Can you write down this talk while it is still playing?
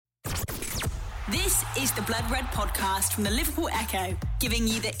This is the Blood Red podcast from the Liverpool Echo, giving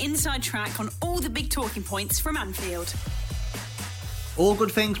you the inside track on all the big talking points from Anfield. All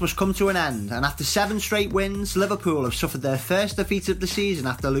good things must come to an end, and after 7 straight wins, Liverpool have suffered their first defeat of the season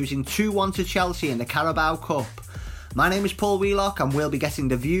after losing 2-1 to Chelsea in the Carabao Cup. My name is Paul Wheelock, and we'll be getting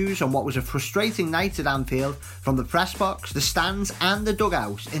the views on what was a frustrating night at Anfield from the press box, the stands and the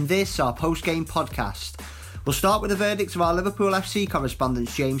dugout in this, our post-game podcast. We'll start with the verdict of our Liverpool FC correspondent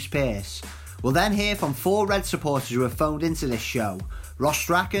James Pearce. We'll then hear from 4 Red supporters who have phoned into this show. Ross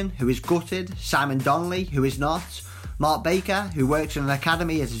Strachan, who is gutted, Simon Donnelly, who is not, Mark Baker, who works in an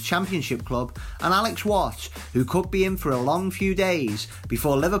academy at a championship club, and Alex Watt, who could be in for a long few days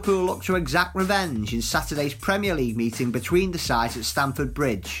before Liverpool look to exact revenge in Saturday's Premier League meeting between the sides at Stamford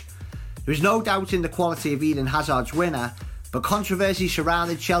Bridge. There is no doubt in the quality of Eden Hazard's winner, but controversy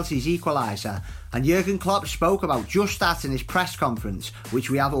surrounded Chelsea's equaliser, and Jurgen Klopp spoke about just that in his press conference, which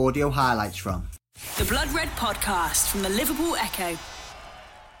we have audio highlights from. The Blood Red podcast from the Liverpool Echo.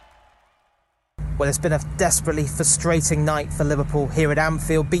 Well, it's been a desperately frustrating night for Liverpool here at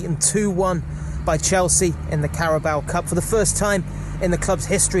Anfield, beaten 2-1 by Chelsea in the Carabao Cup. For the first time in the club's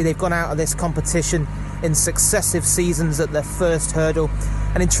history, they've gone out of this competition in successive seasons at their first hurdle.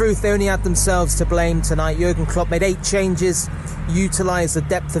 And in truth, they only had themselves to blame tonight. Jurgen Klopp made 8 changes, utilised the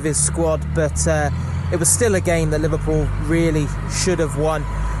depth of his squad, but it was still a game that Liverpool really should have won.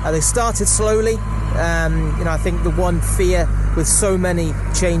 They started slowly. I think the one fear with so many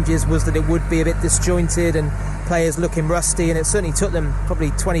changes was that it would be a bit disjointed and players looking rusty, and it certainly took them probably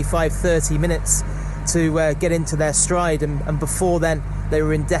 25-30 minutes to get into their stride, and before then they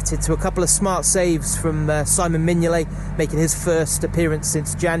were indebted to a couple of smart saves from Simon Mignolet, making his first appearance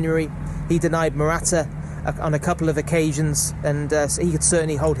since January. He denied Morata on a couple of occasions, and he could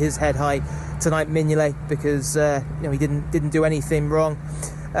certainly hold his head high tonight, Mignolet, because he didn't do anything wrong.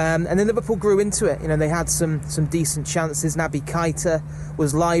 And then Liverpool grew into it. They had some decent chances. Naby Keita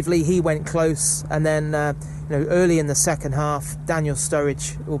was lively. He went close, and then early in the second half, Daniel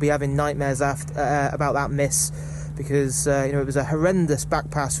Sturridge will be having nightmares about that miss, because it was a horrendous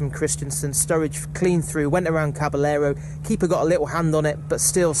back pass from Christensen. Sturridge clean through, went around Caballero. Keeper got a little hand on it, but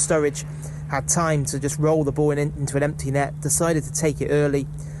still Sturridge had time to just roll the ball into an empty net. Decided to take it early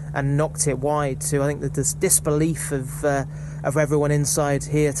and knocked it wide. To I think the disbelief of everyone inside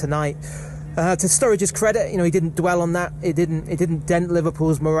here tonight. To Sturridge's credit, he didn't dwell on that. It didn't dent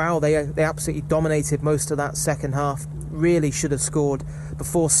Liverpool's morale. They absolutely dominated most of that second half. Really should have scored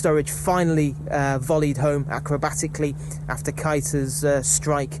before Sturridge finally volleyed home acrobatically after Keita's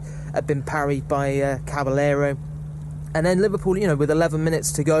strike had been parried by Caballero. And then Liverpool, with 11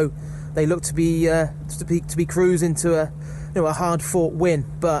 minutes to go, they looked to be cruising to a hard-fought win,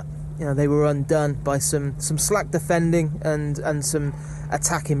 but they were undone by some slack defending and some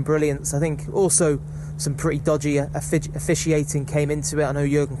attacking brilliance. I think also some pretty dodgy officiating came into it. I know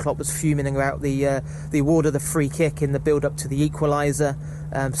Jurgen Klopp was fuming about the award of the free kick in the build-up to the equaliser.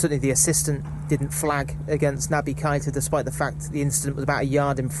 Certainly the assistant didn't flag against Naby Keita, despite the fact the incident was about a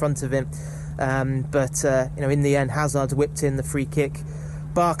yard in front of him. But in the end, Hazard whipped in the free kick.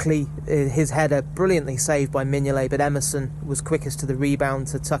 Barkley, his header, brilliantly saved by Mignolet, but Emerson was quickest to the rebound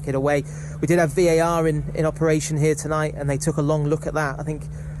to tuck it away. We did have VAR in operation here tonight, and they took a long look at that. I think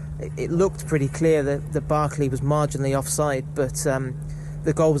it looked pretty clear that Barkley was marginally offside, but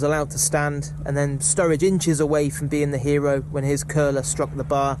the goal was allowed to stand, and then Sturridge inches away from being the hero when his curler struck the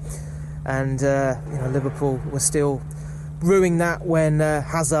bar, and Liverpool were still ruining that when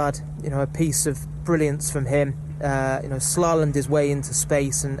Hazard, a piece of brilliance from him, slalomed his way into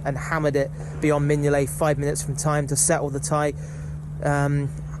space and hammered it beyond Mignolet 5 minutes from time to settle the tie.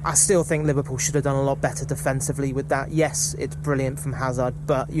 I still think Liverpool should have done a lot better defensively with that. Yes, it's brilliant from Hazard,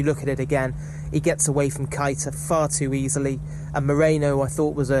 but you look at it again, he gets away from Keita far too easily, and Moreno I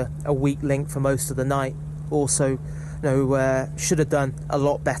thought was a weak link for most of the night. Also, should have done a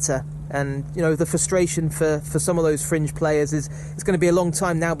lot better. And the frustration for some of those fringe players is it's going to be a long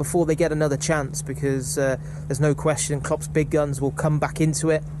time now before they get another chance, because there's no question Klopp's big guns will come back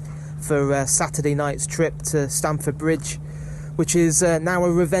into it for Saturday night's trip to Stamford Bridge, which is now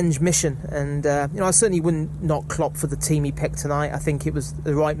a revenge mission. And I certainly wouldn't knock Klopp for the team he picked tonight. I think it was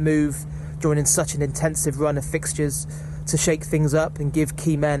the right move during such an intensive run of fixtures to shake things up and give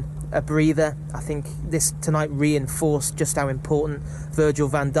key men a breather. I think this tonight reinforced just how important Virgil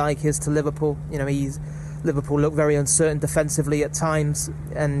van Dijk is to Liverpool. Liverpool look very uncertain defensively at times,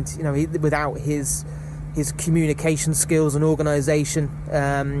 and without his communication skills and organisation,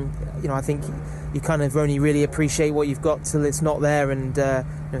 I think you kind of only really appreciate what you've got till it's not there. And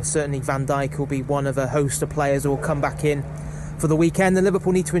certainly Van Dijk will be one of a host of players who will come back in for the weekend, and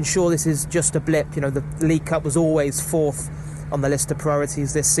Liverpool need to ensure this is just a blip. You know, the League Cup was always fourth on the list of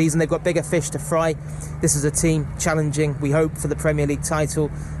priorities this season. They've got bigger fish to fry. This is a team challenging, we hope, for the Premier League title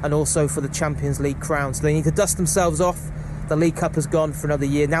and also for the Champions League crown. So they need to dust themselves off. The League Cup has gone for another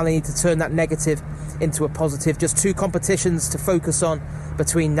year. Now they need to turn that negative into a positive. Just 2 competitions to focus on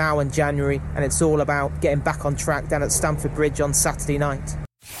between now and January, and it's all about getting back on track down at Stamford Bridge on Saturday night.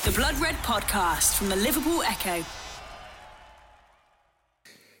 The Blood Red Podcast from the Liverpool Echo.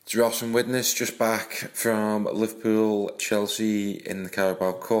 It's Ross from Widnes, just back from Liverpool, Chelsea in the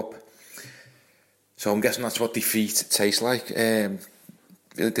Carabao Cup. So I'm guessing that's what defeat tastes like. Really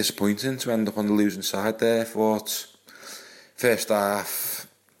disappointing to end up on the losing side there. Thought first half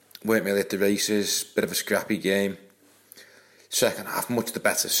weren't really at the races, bit of a scrappy game. Second half, much the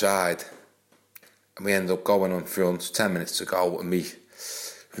better side. And we ended up going on front, 10 minutes to go, and we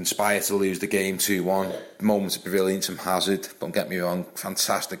conspired to lose the game 2-1. Moments of brilliance from Hazard, don't get me wrong,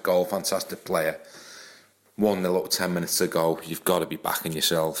 fantastic goal, fantastic player. 1-0 up, 10 minutes to go, you've got to be backing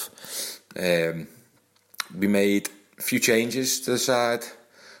yourself. We made a few changes to the side.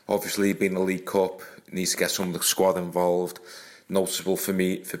 Obviously, being the League Cup, needs to get some of the squad involved. Noticeable for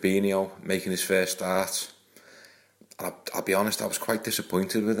me, Fabinho making his first start. I'll be honest, I was quite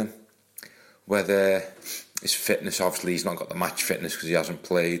disappointed with him. Whether his fitness, obviously he's not got the match fitness because he hasn't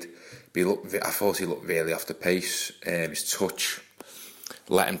played. But I thought he looked really off the pace. His touch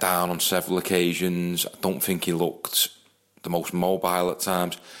let him down on several occasions. I don't think he looked the most mobile at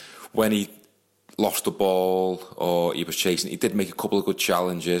times. When he lost the ball or he was chasing, he did make a couple of good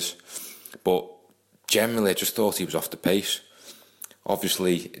challenges. But generally I just thought he was off the pace.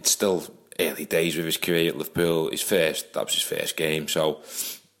 Obviously it's still early days with his career at Liverpool. That was his first game, so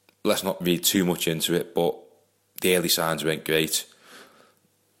let's not read too much into it, but the early signs weren't great.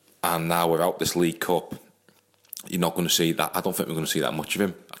 And now we're out this League Cup, you're not going to see that. I don't think we're going to see that much of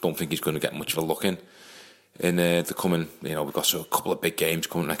him. I don't think he's going to get much of a look in the coming, we've got a couple of big games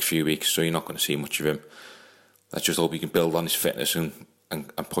coming next few weeks, so you're not going to see much of him. Let's just hope he can build on his fitness and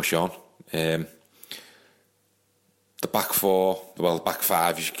push on. The back four, the back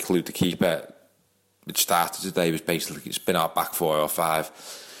five, if you include the keeper, which started today, it's been our back 4 or 5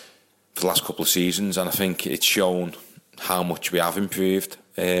 for the last couple of seasons, and I think it's shown how much we have improved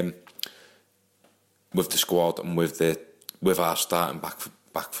with the squad and with our starting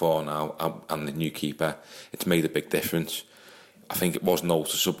back four now and the new keeper. It's made a big difference. I think it was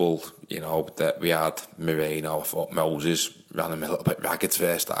noticeable, that we had Moreno. I thought Moses ran him a little bit ragged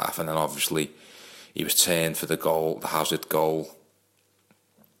first half, and then obviously he was turned for the goal, the Hazard goal.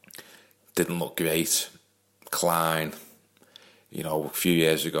 Didn't look great. Klein, a few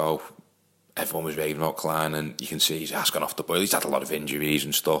years ago, everyone was raving about Klein, and you can see he's gone off the boil. He's had a lot of injuries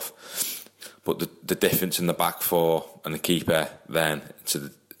and stuff. But the difference in the back four and the keeper then, to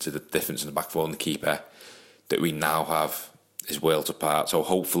the difference in the back four and the keeper that we now have is worlds apart. So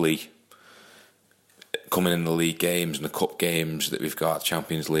hopefully, coming in the league games and the cup games that we've got,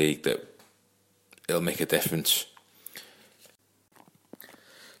 Champions League, that it'll make a difference.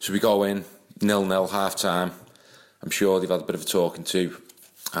 So we go in 0-0 half time. I'm sure they've had a bit of a talking to,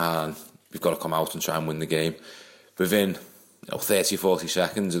 and we've got to come out and try and win the game. Within 30-40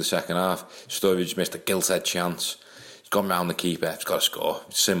 seconds of the second half, Sturridge missed a gilt-edged chance. He's gone round the keeper. He's got to score.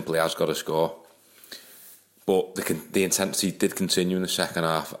 Simply has got to score. But the intensity did continue in the second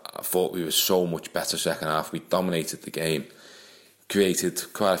half. I thought we were so much better second half. We dominated the game,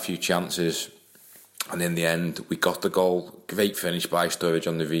 created quite a few chances, and in the end we got the goal. Great finish by Sturridge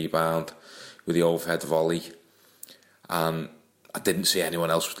on the rebound with the overhead volley. And I didn't see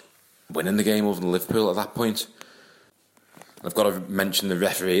anyone else winning the game other than Liverpool at that point. I've got to mention the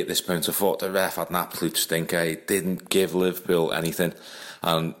referee at this point. I thought the ref had an absolute stinker. He didn't give Liverpool anything.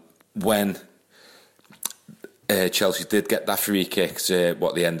 And when Chelsea did get that free kick to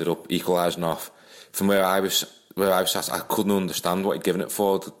what they ended up equalising off, from where I was sat, I couldn't understand what he'd given it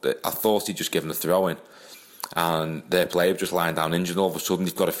for. I thought he'd just given a throw in, and their player was just lying down injured. All of a sudden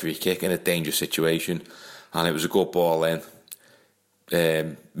they've got a free kick in a dangerous situation, and it was a good ball in.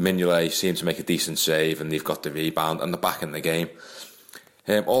 Mignolet seemed to make a decent save, and they've got the rebound and they're back in the game.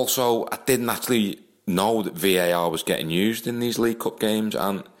 Also, I didn't actually know that VAR was getting used in these League Cup games,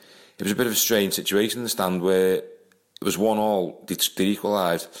 and it was a bit of a strange situation in the stand where it was 1-1, they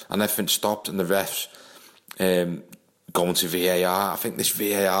equalised, and everything stopped, and the refs going to VAR. I think this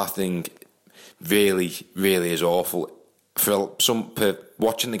VAR thing really, really is awful. For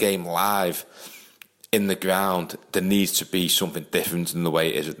watching the game live in the ground, there needs to be something different than the way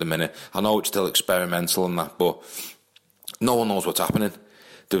it is at the minute. I know it's still experimental and that, but no one knows what's happening.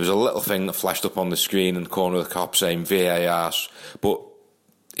 there was a little thing that flashed up on the screen in the corner of the cop saying VAR, but,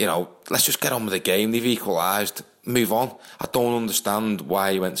 you know, let's just get on with the game. They've equalised. Move on. I don't understand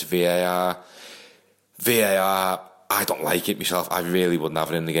why he went to VAR. VAR, I don't like it myself. I really wouldn't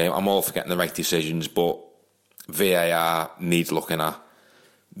have it in the game. I'm all for getting the right decisions, but VAR needs looking at.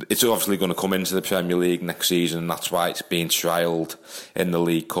 It's obviously going to come into the Premier League next season, and that's why it's being trialled in the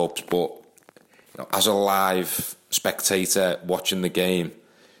League Cups. But you know, as a live spectator watching the game,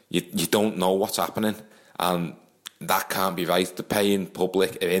 you don't know what's happening, and that can't be right. The paying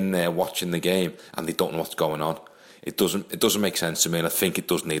public are in there watching the game, and they don't know what's going on. It doesn't make sense to me, and I think it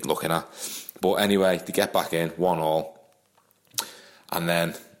does need looking at. But anyway, they get back in 1-1, and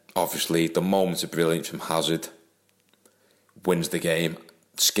then obviously the moment of brilliance from Hazard wins the game.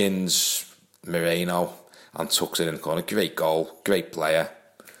 Skins Moreno and tucks it in the corner. Great goal, great player.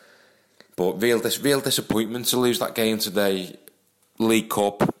 But real disappointment to lose that game today. League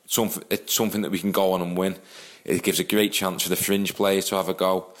Cup, it's something that we can go on and win. It gives a great chance for the fringe players to have a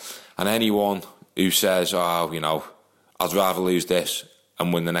go. And anyone who says, oh, you know, I'd rather lose this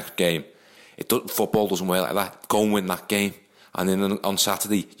and win the next game. Football doesn't work like that. Go and win that game. And then on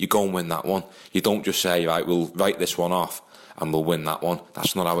Saturday, you go and win that one. You don't just say, right, we'll write this one off and we'll win that one.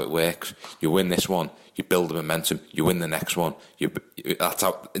 That's not how it works. You win this one, you build the momentum, you win the next one.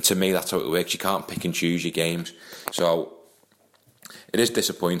 To me, that's how it works. You can't pick and choose your games. So it is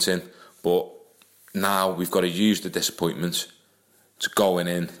disappointing, but now we've got to use the disappointment to going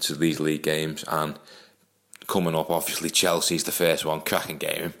into these league games. And coming up, obviously, Chelsea's the first one, cracking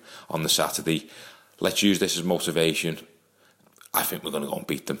game on the Saturday. Let's use this as motivation. I think we're going to go and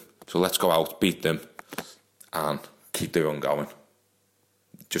beat them. So let's go out, beat them, and keep the run going.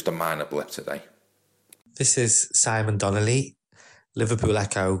 Just a minor blip today. This is Simon Donnelly, Liverpool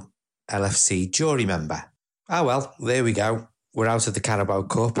Echo LFC jury member. Ah, well, there we go. We're out of the Carabao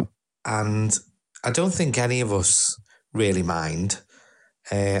Cup, and I don't think any of us really mind.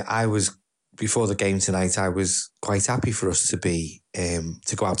 Before the game tonight, I was quite happy for us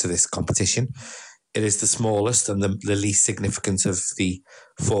to go out to this competition. It is the smallest and the least significant of the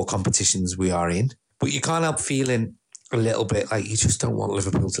 4 competitions we are in. But you can't help feeling a little bit like you just don't want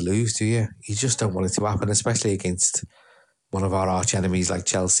Liverpool to lose, do you? You just don't want it to happen, especially against one of our arch enemies like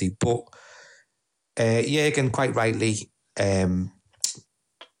Chelsea. But Jurgen, quite rightly,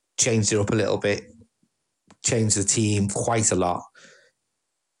 changed it up a little bit, changed the team quite a lot.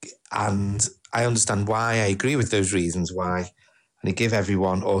 And I understand why. I agree with those reasons why. And he gave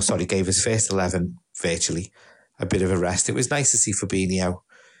his first 11 virtually a bit of a rest. It was nice to see Fabinho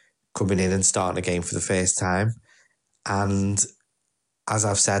coming in and starting a game for the first time. And as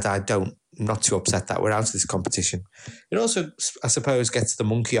I've said, I'm not too upset that we're out of this competition. It also, I suppose, gets the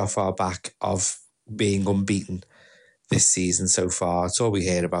monkey off our back of being unbeaten this season so far. It's all we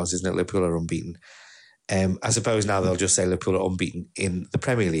hear about, isn't it? Liverpool are unbeaten. I suppose now they'll just say Liverpool are unbeaten in the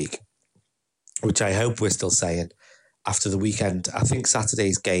Premier League, which I hope we're still saying after the weekend. I think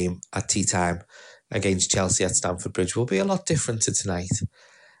Saturday's game at tea time against Chelsea at Stamford Bridge will be a lot different to tonight.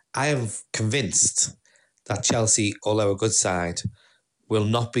 I am convinced that Chelsea, although a good side, will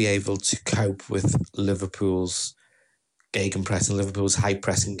not be able to cope with Liverpool's gegenpress and Liverpool's high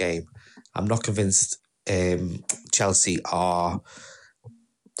pressing game. I'm not convinced Chelsea have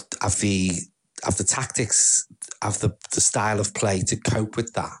the tactics, have the style of play to cope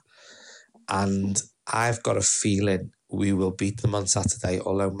with that. And I've got a feeling we will beat them on Saturday,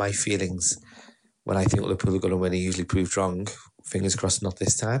 although my feelings when I think Liverpool are going to win are usually proved wrong. Fingers crossed not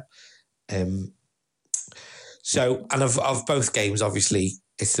this time. Of both games, obviously,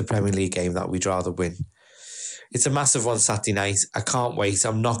 it's the Premier League game that we'd rather win. It's a massive one Saturday night. I can't wait.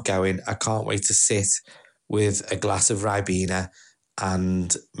 I'm not going. I can't wait to sit with a glass of Ribena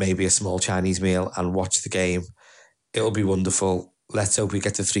and maybe a small Chinese meal and watch the game. It'll be wonderful. Let's hope we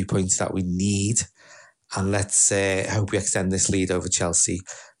get the 3 points that we need, and let's hope we extend this lead over Chelsea.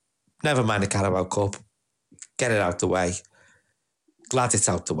 Never mind the Carabao Cup. Get it out the way. Glad it's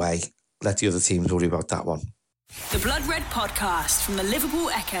out the way. Let the other teams worry about that one. The Blood Red Podcast from the Liverpool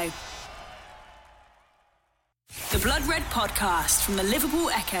Echo. The Blood Red Podcast from the Liverpool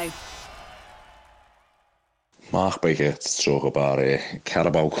Echo. Mark Baker to talk about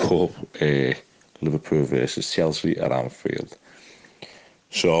Carabao Cup, Liverpool versus Chelsea at Anfield.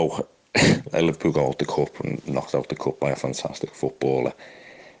 So, Liverpool got out the cup and knocked out the cup by a fantastic footballer.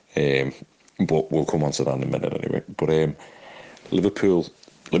 But we'll come on to that in a minute anyway. But Liverpool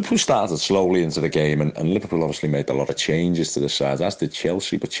started slowly into the game, and Liverpool obviously made a lot of changes to the side, as did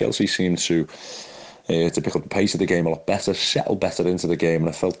Chelsea. But Chelsea seemed to pick up the pace of the game a lot better, settle better into the game, and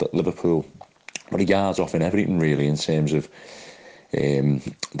I felt that Liverpool were yards off in everything really in terms of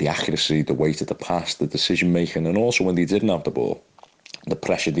the accuracy, the weight of the pass, the decision making, and also when they didn't have the ball, the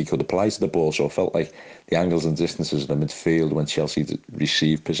pressure they could apply to the ball. So I felt like the angles and distances in the midfield when Chelsea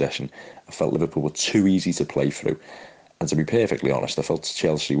received possession, I felt Liverpool were too easy to play through. And to be perfectly honest, I felt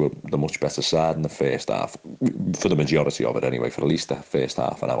Chelsea were the much better side in the first half, for the majority of it anyway, for at least the first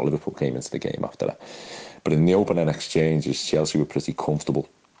half an hour. Liverpool came into the game after that. But in the opening exchanges, Chelsea were pretty comfortable.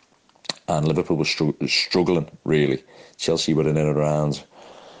 And Liverpool was struggling, really. Chelsea were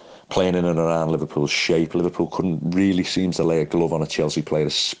playing in and around Liverpool's shape. Liverpool couldn't really seem to lay a glove on a Chelsea player,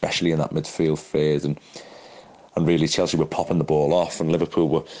 especially in that midfield third. And really, Chelsea were popping the ball off, and Liverpool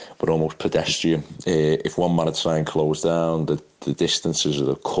were almost pedestrian. If one man had tried and close down, the distances of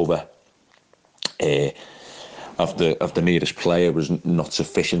the cover of the nearest player was not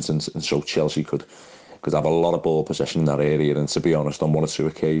sufficient, and so Chelsea could have a lot of ball possession in that area. And to be honest, on one or two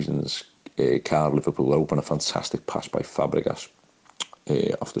occasions, Carl Liverpool opened a fantastic pass by Fabregas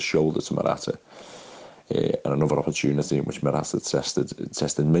off the shoulder to Morata. And another opportunity in which Morata tested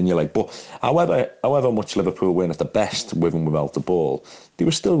Mignolet. But however much Liverpool win at the best with and without the ball, they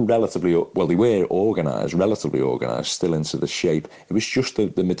were still relatively organised, still into the shape. It was just the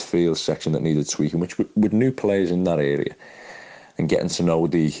midfield section that needed tweaking, which with new players in that area and getting to know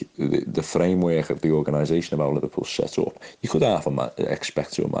the framework of the organisation of how Liverpool set up, you could half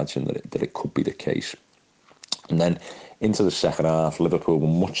expect to imagine that it could be the case. And then into the second half, Liverpool were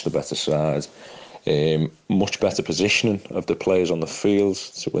much the better side. Much better positioning of the players on the field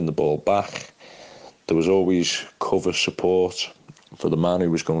to win the ball back. There was always cover support for the man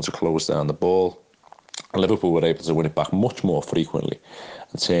who was going to close down the ball. And Liverpool were able to win it back much more frequently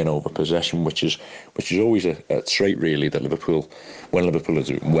and turn over possession, which is always a trait really that when Liverpool are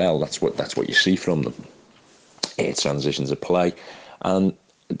doing well, that's what you see from them. Transitions of play, and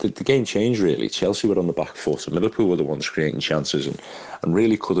the game changed really. Chelsea were on the back foot, and Liverpool were the ones creating chances and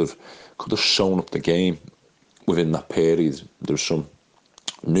really could have sewn up the game within that period. There was some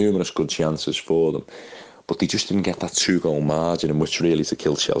numerous good chances for them, but they just didn't get that 2-goal margin in which really to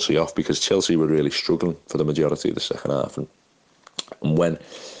kill Chelsea off, because Chelsea were really struggling for the majority of the second half. And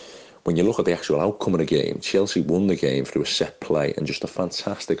when you look at the actual outcome of the game, Chelsea won the game through a set play and just a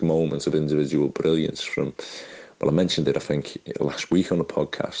fantastic moment of individual brilliance from, well, I mentioned it I think last week on the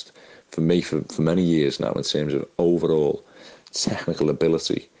podcast, for me for many years now, in terms of overall technical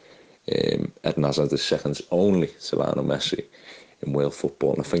ability, Eden Hazard is second only to Lionel Messi in world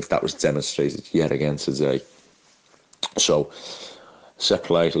football, and I think that was demonstrated yet again today. So set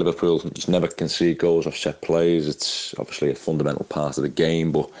play, Liverpool just never concede goals off set plays. It's obviously a fundamental part of the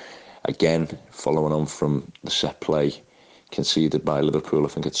game, but again, following on from the set play conceded by Liverpool, I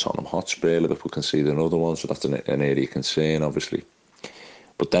think it's Tottenham Hotspur, Liverpool conceded another one, so that's an area of concern obviously.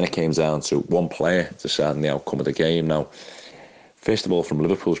 But then it came down to one player deciding the outcome of the game. Now, first of all, from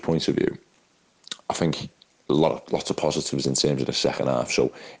Liverpool's point of view, I think lots of positives in terms of the second half.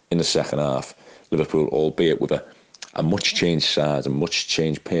 So in the second half, Liverpool, albeit with a much changed side and much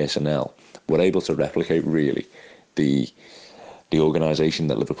changed personnel, were able to replicate really the organisation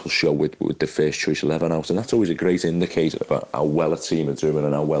that Liverpool show with the first choice 11 out, and that's always a great indicator about how well a team are doing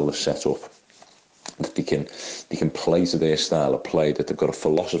and how well they're set up. That they can play to their style of play, that they've got a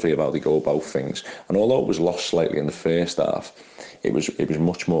philosophy of how they go about things. And although it was lost slightly in the first half, it was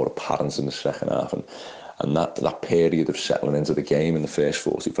much more apparent in the second half, and that period of settling into the game in the first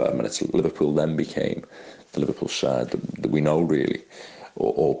 45 minutes, Liverpool then became the Liverpool side that we know really,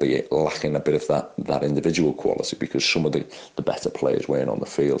 albeit lacking a bit of that individual quality, because some of the better players weren't on the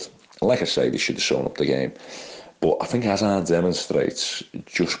field. And like I say, they should have shown up the game. But I think Hazard demonstrates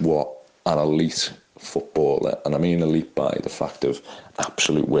just what an elite footballer, and I mean elite by the fact of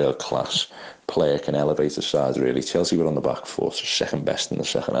absolute world-class player, can elevate the side really. Chelsea were on the back foot, second best in the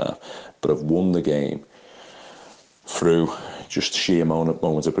second half, but have won the game through just sheer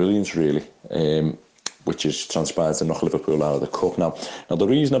moments of brilliance really, which has transpired to knock Liverpool out of the cup. Now the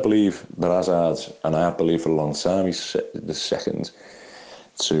reason I believe that Hazard, and I have believed for a long time, he's the second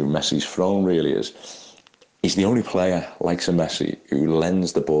to Messi's throne really, is he's the only player like Messi who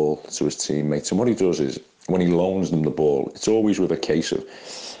lends the ball to his teammates. And what he does is, when he loans them the ball, it's always with a case of,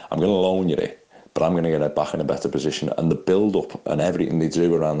 I'm going to loan you it, but I'm going to get it back in a better position. And the build-up and everything they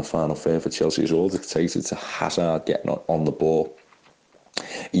do around the final third for Chelsea is all dictated to Hazard getting on the ball.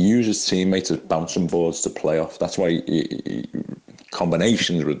 He uses teammates as bouncing boards to play off. That's why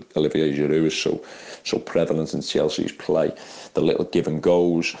combinations with Olivier Giroud is so prevalent in Chelsea's play. The little give and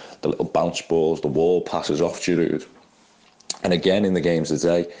goes, the little bounce balls, the wall passes off Giroud. And again in the games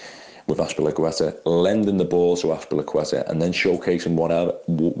today, with Azpilicueta, lending the ball to Azpilicueta, and then showcasing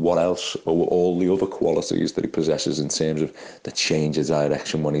what else, or all the other qualities that he possesses in terms of the change of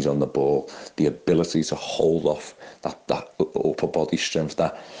direction when he's on the ball, the ability to hold off that upper body strength,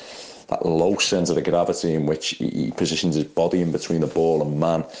 that low centre of gravity in which he positions his body in between the ball and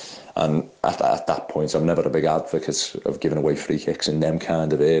man. And at that point, I'm never a big advocate of giving away free kicks in them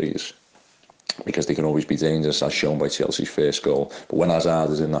kind of areas, because they can always be dangerous, as shown by Chelsea's first goal. But when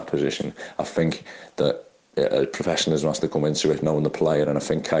Hazard is in that position, I think that professionalism has to come into it, knowing the player, and I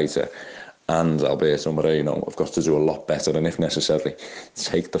think Keita and Alberto Moreno have got to do a lot better, and if necessary,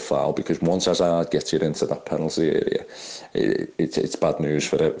 take the foul, because once Hazard gets you into that penalty area, it's bad news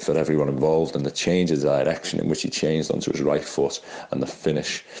for everyone involved. And the change of direction in which he changed onto his right foot and the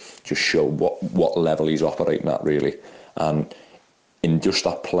finish just show what level he's operating at, really. And in just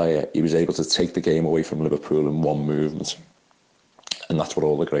that player, he was able to take the game away from Liverpool in one movement, and that's what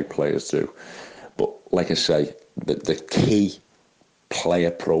all the great players do. But like I say, the key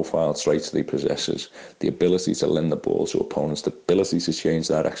player profile traits that he possesses, the ability to lend the ball to opponents, the ability to change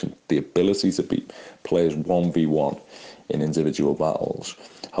direction, the ability to beat players 1v1 in individual battles,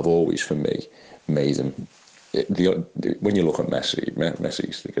 have always, for me, made him. When you look at Messi,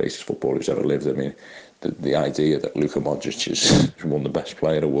 Messi's the greatest footballer who's ever lived. I mean, the idea that Luka Modric has won the best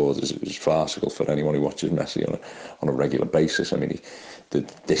player award is farcical for anyone who watches Messi on a regular basis. I mean, the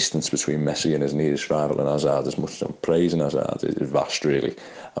distance between Messi and his nearest rival and Hazard, as much as I'm praising Hazard, is vast, really.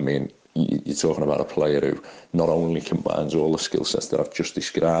 I mean, you're talking about a player who not only combines all the skill sets that I've just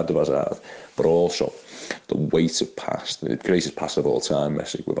described of Hazard, but also the weight of pass, the greatest pass of all time,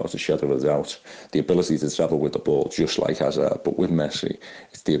 Messi, without a shadow of a doubt. The ability to travel with the ball, just like Hazard, but with Messi,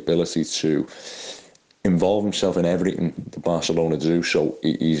 it's the ability to involve himself in everything that Barcelona do. So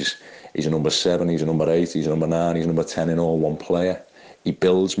he's a number 7, he's a number 8, he's a number 9, he's a number 10 in all one player. He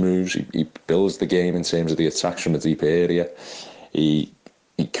builds moves, he builds the game in terms of the attacks from the deep area. He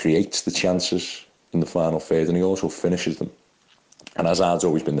creates the chances in the final third, and he also finishes them. And Hazard's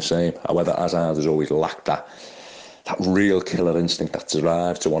always been the same. However, Hazard has always lacked that real killer instinct, that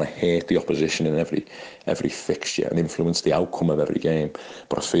drive to want to hurt the opposition in every fixture and influence the outcome of every game.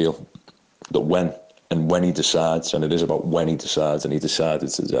 But I feel that when he decides, and it is about when he decides, and he decided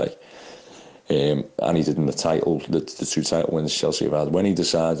today, and he did in the two title wins Chelsea have had, when he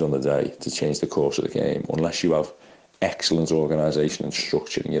decides on the day to change the course of the game, unless you have excellent organisation and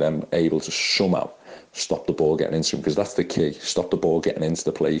structure, and you're then able to somehow stop the ball getting into him, because that's the key, stop the ball getting into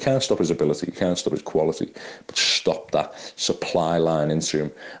the play. You can't stop his ability, you can't stop his quality, but stop that supply line into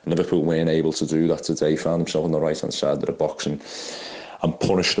him. And Liverpool weren't able to do that today, found himself on the right hand side of the box and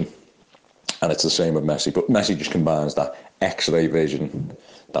punished him. And it's the same with Messi, but Messi just combines that X-ray vision,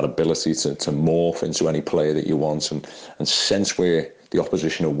 that ability to morph into any player that you want, and sense where the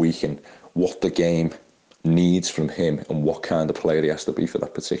opposition are weak and what the game needs from him and what kind of player he has to be for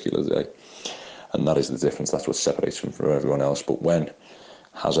that particular day. And that is the difference. That's what separates him from everyone else. But when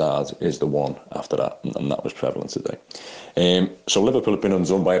Hazard is the one after that, and that was prevalent today. So Liverpool have been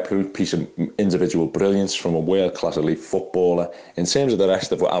undone by a piece of individual brilliance from a world-class elite footballer. In terms of the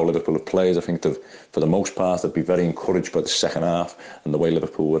rest of how Liverpool have played, I think for the most part they've been very encouraged by the second half and the way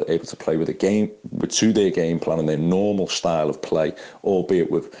Liverpool were able to play to their game plan and their normal style of play, albeit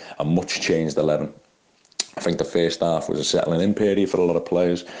with a much changed 11. I think the first half was a settling in period for a lot of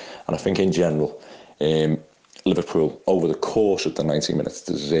players, and I think in general Liverpool, over the course of the 90 minutes,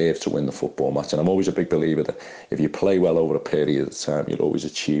 deserve to win the football match. And I'm always a big believer that if you play well over a period of time, you'll always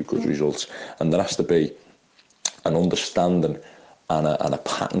achieve good results. And there has to be an understanding and a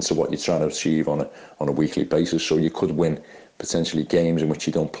pattern to what you're trying to achieve on a weekly basis. So you could win potentially games in which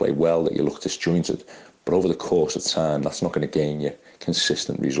you don't play well, that you look disjointed. But over the course of time, that's not going to gain you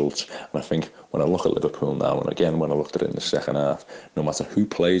consistent results. And I think when I look at Liverpool now, and again when I looked at it in the second half, no matter who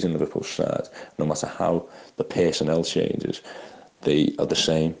plays in Liverpool's side, no matter how the personnel changes, they are the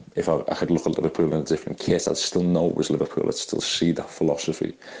same. If I could look at Liverpool in a different kit, I'd still know it was Liverpool. I'd still see that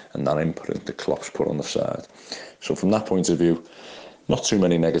philosophy and that imprint that Klopp's put on the side. So from that point of view, not too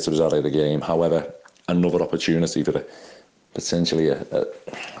many negatives out of the game. However, another opportunity for potentially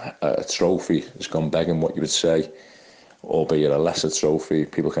a trophy has gone begging, what you would say, albeit a lesser trophy.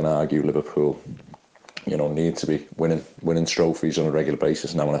 People can argue Liverpool, need to be winning trophies on a regular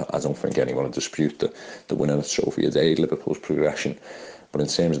basis now, and I don't think anyone would dispute that winning a trophy has aided Liverpool's progression. But in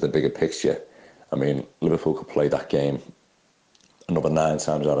terms of the bigger picture, I mean, Liverpool could play that game another 9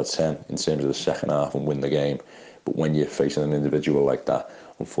 times out of 10 in terms of the second half and win the game. But when you're facing an individual like that,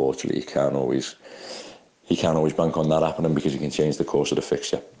 unfortunately, you can't always bank on that happening, because you can change the course of the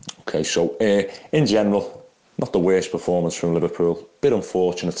fixture. Okay, so in general, not the worst performance from Liverpool. Bit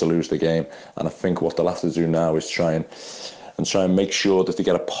unfortunate to lose the game, and I think what they'll have to do now is try and make sure that they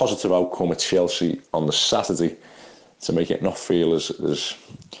get a positive outcome at Chelsea on the Saturday to make it not feel as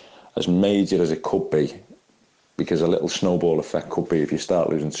major as it could be, because a little snowball effect could be if you start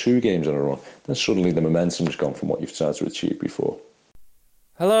losing 2 games in a row, then suddenly the momentum's gone from what you've tried to achieve before.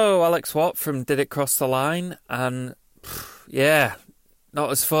 Hello, Alex Watt from Did It Cross the Line? And yeah, not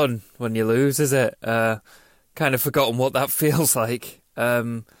as fun when you lose, is it? Kind of forgotten what that feels like.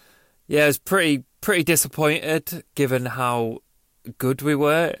 Yeah, I was pretty disappointed given how good we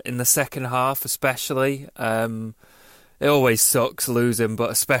were in the second half, especially. It always sucks losing,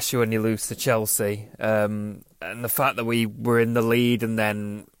 but especially when you lose to Chelsea. And the fact that we were in the lead and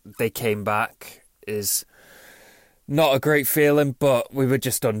then they came back is not a great feeling, but we were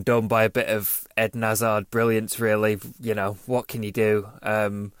just undone by a bit of Eden Hazard brilliance, really. You know, what can you do?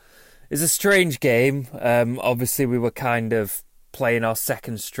 It's a strange game. Obviously, we were kind of playing our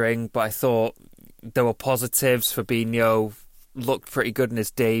second string, but I thought there were positives. Fabinho looked pretty good in his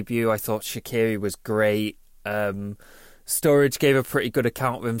debut. I thought Shaqiri was great. Sturridge gave a pretty good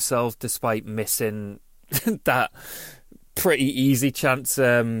account of himself despite missing that pretty easy chance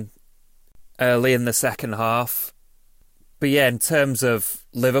early in the second half. But yeah, in terms of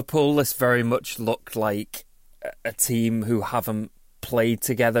Liverpool, this very much looked like a team who haven't played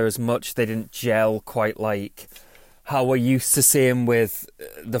together as much. They didn't gel quite like how we're used to seeing with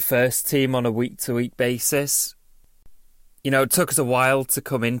the first team on a week-to-week basis. You know, it took us a while to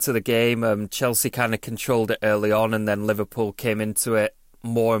come into the game. Chelsea kind of controlled it early on, and then Liverpool came into it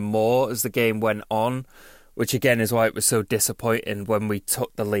more and more as the game went on, which again is why it was so disappointing when we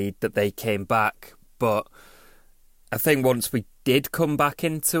took the lead that they came back. But I think once we did come back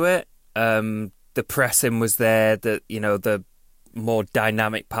into it, the pressing was there, the more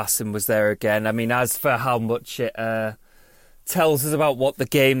dynamic passing was there again. I mean, as for how much it tells us about what the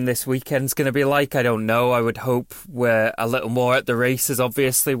game this weekend's going to be like, I don't know. I would hope we're a little more at the races,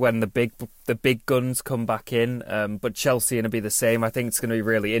 obviously, when the big guns come back in. But Chelsea are going to be the same. I think it's going to be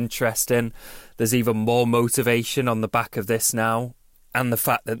really interesting. There's even more motivation on the back of this now, and the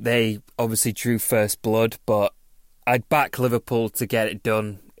fact that they obviously drew first blood. But I'd back Liverpool to get it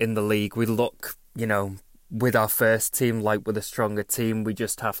done in the league. We look, with our first team like with a stronger team. We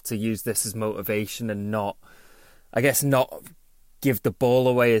just have to use this as motivation and not give the ball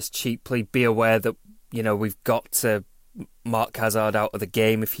away as cheaply. Be aware that, we've got to mark Hazard out of the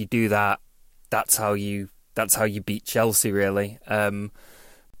game. If you do that, that's how you beat Chelsea, really.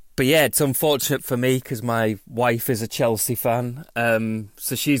 But yeah, it's unfortunate for me because my wife is a Chelsea fan.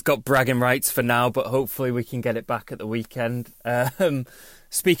 So she's got bragging rights for now, but hopefully we can get it back at the weekend.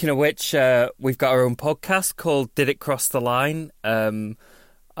 Speaking of which, we've got our own podcast called Did It Cross the Line?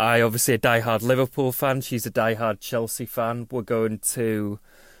 I obviously a diehard Liverpool fan. She's a diehard Chelsea fan. We're going to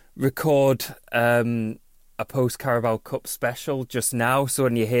record a post-Carabao Cup special just now. So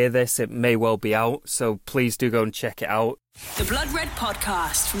when you hear this, it may well be out. So please do go and check it out. The Blood Red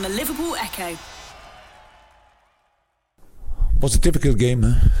Podcast from the Liverpool Echo. It was a difficult game,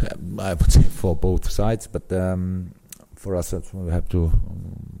 I would say, for both sides. But for us, we have to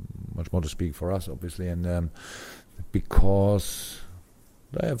much more to speak for us, obviously. And because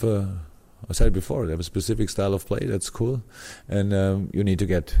they have I said before, they have a specific style of play that's cool, and you need to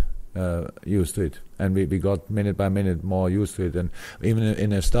get used to it. And we got minute by minute more used to it. And even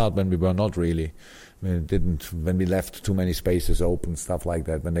in a start when we were not really, when we left too many spaces open, stuff like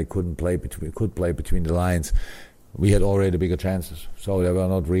that, when they could play between the lines, we had already bigger chances. So they were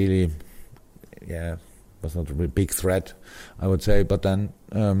not really, was not a big threat, I would say. But then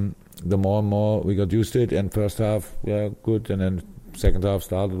the more and more we got used to it, and first half, good, and then second half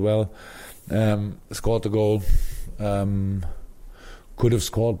started well. Scored the goal. Could have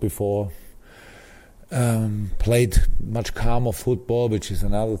scored before. Played much calmer football, which is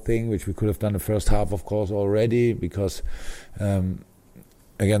another thing which we could have done the first half, of course, already, because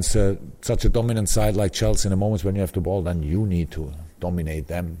against such a dominant side like Chelsea, in the moments when you have the ball, then you need to dominate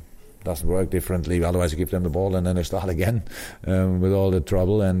them. Doesn't work differently, otherwise you give them the ball and then they start again with all the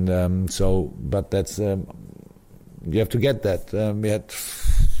trouble. And but that's you have to get that. We had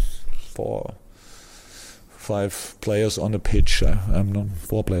 4-5 players on the pitch. Not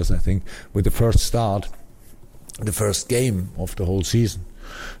 4 players, I think, with the first start, the first game of the whole season.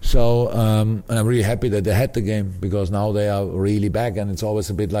 So, and I'm really happy that they had the game, because now they are really back, and it's always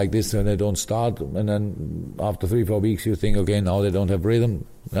a bit like this when they don't start, and then after 3-4 weeks you think, okay, now they don't have rhythm.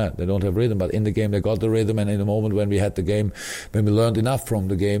 They don't have rhythm, but in the game they got the rhythm, and in the moment when we had the game, when we learned enough from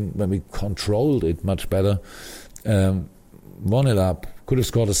the game, when we controlled it much better, won it up, could have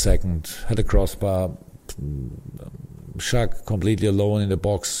scored a second, had a crossbar, Shaq completely alone in the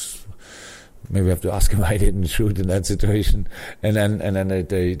box. Maybe we have to ask him why he didn't shoot in that situation. And then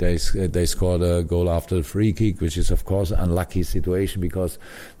they scored a goal after the free kick, which is of course an unlucky situation because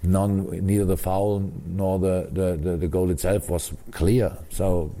neither the foul nor the goal itself was clear.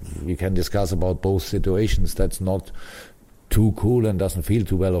 So we can discuss about both situations. That's not too cool and doesn't feel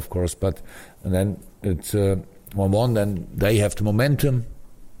too well, of course. And then it's 1-1. Then they have the momentum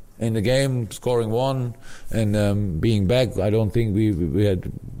in the game, scoring one and being back. I don't think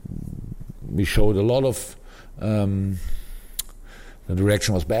we showed a lot of the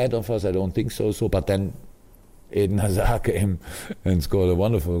direction was bad of us. I don't think so. But then Eden Hazard came and scored a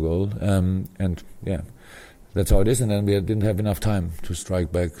wonderful goal. And yeah, that's how it is. And then we didn't have enough time to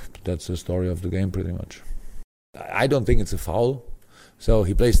strike back. That's the story of the game, pretty much. I don't think it's a foul. So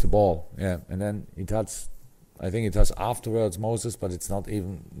he plays the ball, yeah, and then he touched. I think it does afterwards, Moses, but it's not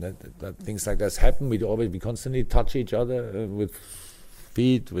even that things like that happen. We constantly touch each other with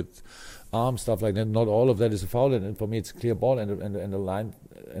feet, with arms, stuff like that. Not all of that is a foul, and for me it's a clear ball, and the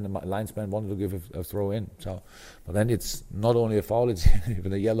linesman wanted to give a throw in. So, but then it's not only a foul; it's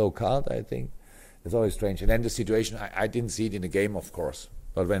even a yellow card. I think it's always strange. And then the situation, I didn't see it in the game, of course,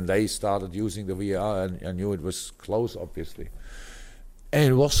 but when they started using the VAR, I knew it was close, obviously, and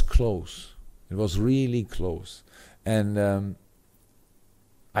it was close. It was really close, and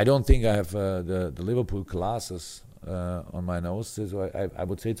I don't think I have the Liverpool glasses on my nose, so I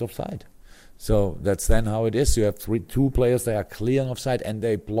would say it's offside. So that's then how it is. You have two players that are clear on offside, and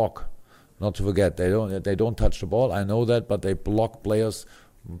they block. Not to forget, they don't touch the ball. I know that, but they block players,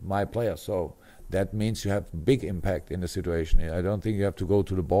 my players. So that means you have big impact in the situation. I don't think you have to go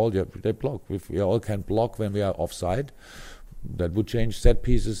to the ball. They block. If we all can block when we are offside, that would change set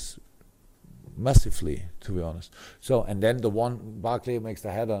pieces massively, to be honest. So, and then the one, Barkley makes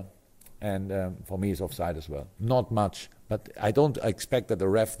the header, and for me it's offside as well. Not much, but I don't expect that the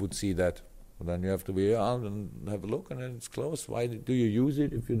ref would see that. But then you have to be out and have a look, and then it's close. Why do you use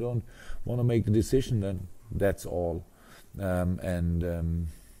it if you don't want to make the decision? Then that's all. It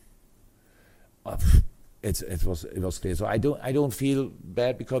was clear. So I don't feel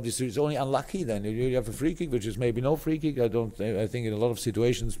bad because it's only unlucky. Then you have a free kick, which is maybe no free kick. I think in a lot of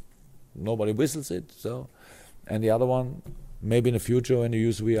situations nobody whistles it. So, and the other one, maybe in the future when you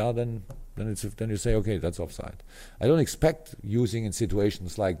use VR, then you say, okay, that's offside. I don't expect using in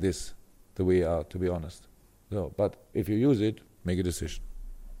situations like this the VR, to be honest. So, but if you use it, make a decision.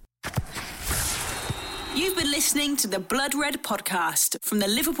 You've been listening to the Blood Red podcast from the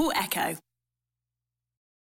Liverpool Echo.